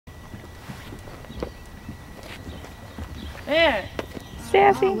There.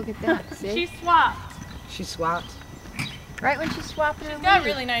 Sassy. Oh, look at that. See? She swapped. She swapped. Right when she's swapping her She's got lead.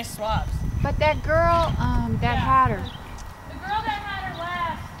 really nice swaps. But that girl, that had her. The girl that had her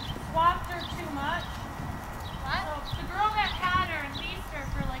last swapped her too much. What? So the girl that had her and leased her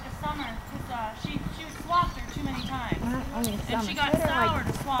for like a summer, because she swapped her too many times. Only And summer. she got Had her sour like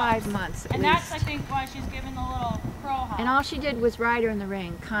to swap. 5 months at And least. that's, I think, why she's given the little pro hop. And all she did was ride her in the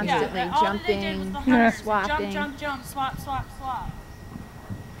ring, constantly yeah, all that they did was jumping, the hunters. swapping. Jump, jump, jump, swap, swap, swap.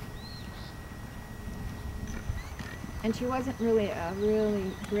 And she wasn't really a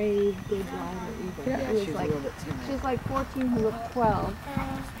really brave, good rider either. Yeah, She was she's like, a little bit too she was like 14 who looked 12.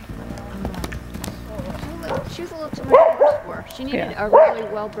 She was a little too much for her. She needed a really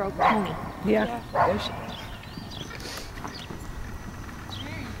well-broke pony. Yeah. There she is.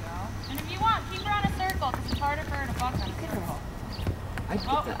 There you go. And if you want, keep her on a circle, because it's harder for her to buck on a circle.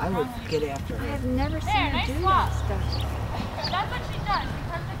 I would get after I her. have never seen There, her nice do swap. that stuff. That's what she does,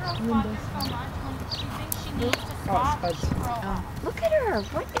 because the girl swaps her so much, when she thinks she needs to swap, Spuds. she pro hop. Oh, look at her.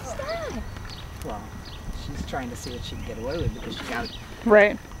 What is that? Well, she's trying to see what she can get away with because she got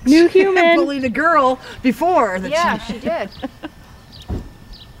Right. New human. bullied a girl before. That Yeah, she did. What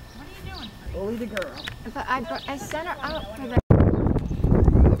are you doing? bullied a girl. But I sent her out for the.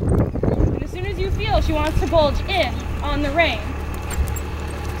 And as soon as you feel she wants to bulge in on the rein,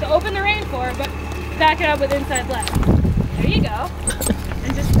 so open the rein for her, but back it up with inside leg. There you go.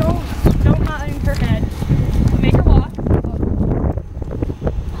 And just don't mind her head. But make her walk.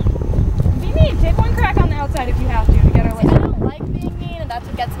 Be mean. Take one crack on the outside if you have to get her I leg. don't like being mean, and that's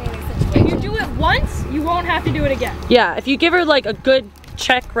what gets me in these If situations. you do it once, you won't have to do it again. Yeah, if you give her like a good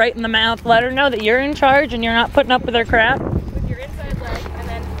check right in the mouth, let her know that you're in charge and you're not putting up with her crap. With your inside leg and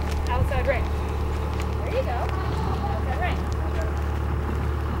then outside rein. There you go. Outside rein.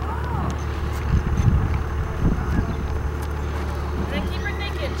 And then keep her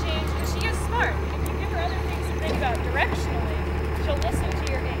thinking, change, because she is smart. If you give her other things to think about directionally, she'll listen to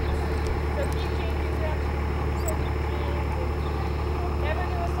your aims. So keep changing direction. So keep changing. Never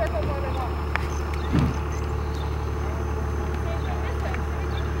do a circle more than once. Same thing this way.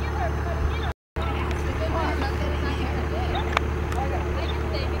 So if you feel her cutting in on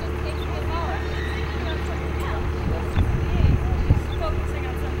focusing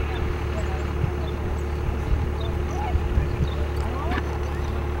on something else.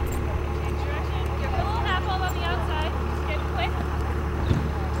 Change direction. Give her a little half hold on the outside. Just get quick.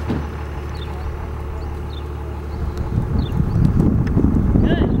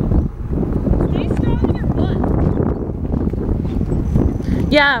 Good. Stay strong in your butt.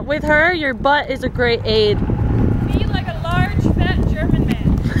 Yeah, with her, your butt is a great aid. Be like a large, fat German man.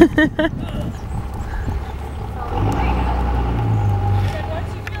 And then once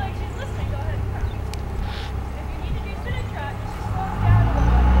you feel like she's listening, go ahead and crack. If you need to do sitting trot, just slow it down a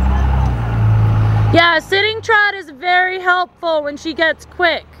little bit. Yeah, sitting trot is very helpful when she gets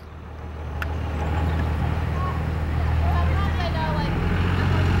quick.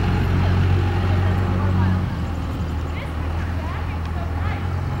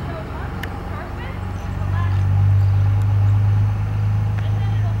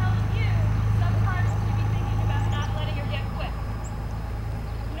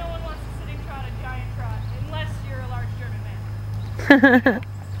 Just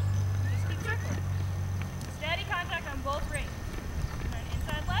keep circling. Steady contact on both reins. And then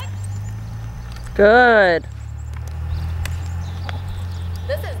inside leg. Good.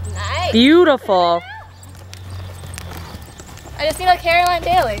 This is nice. Beautiful. I just need a Caroline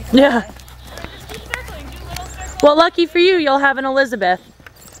Daly. Yeah. And then just keep circling. Do little circles. Well, lucky for you, you'll have an Elizabeth.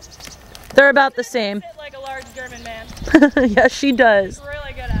 They're about the same. Sit like a large German man. Yes, she does. She's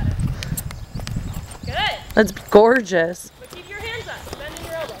really good at it. Good. That's gorgeous. But keep your hands up. Bending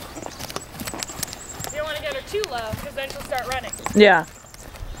your elbows. You don't want to get her too low because then she'll start running. Yeah.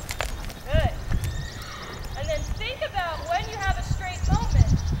 Good. And then think about when you have a straight moment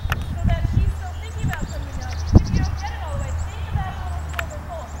so that she's still thinking about something else. Even if you don't get it all the way, think about a little shoulder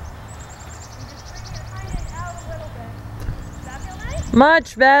pull. And just bring your hind end out a little bit. Does that feel nice?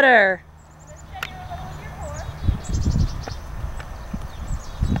 Much better. And then steady her a little with your core.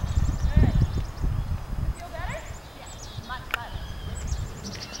 Good. You feel better? Yeah, much better.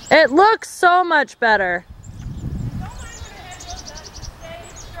 It looks so much better. Don't mind when your head goes up. Just stay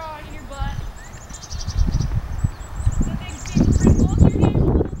strong in your butt. So bring both your hands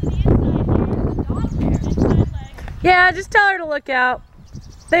a little to the inside here. The dog there. Inside leg. Yeah, just tell her to look out.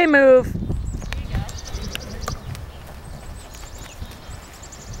 They move. There you go.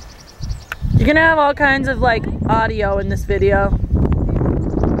 You're gonna have all kinds of like audio in this video.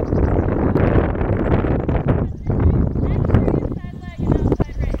 Extra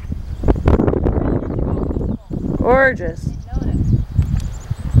Gorgeous.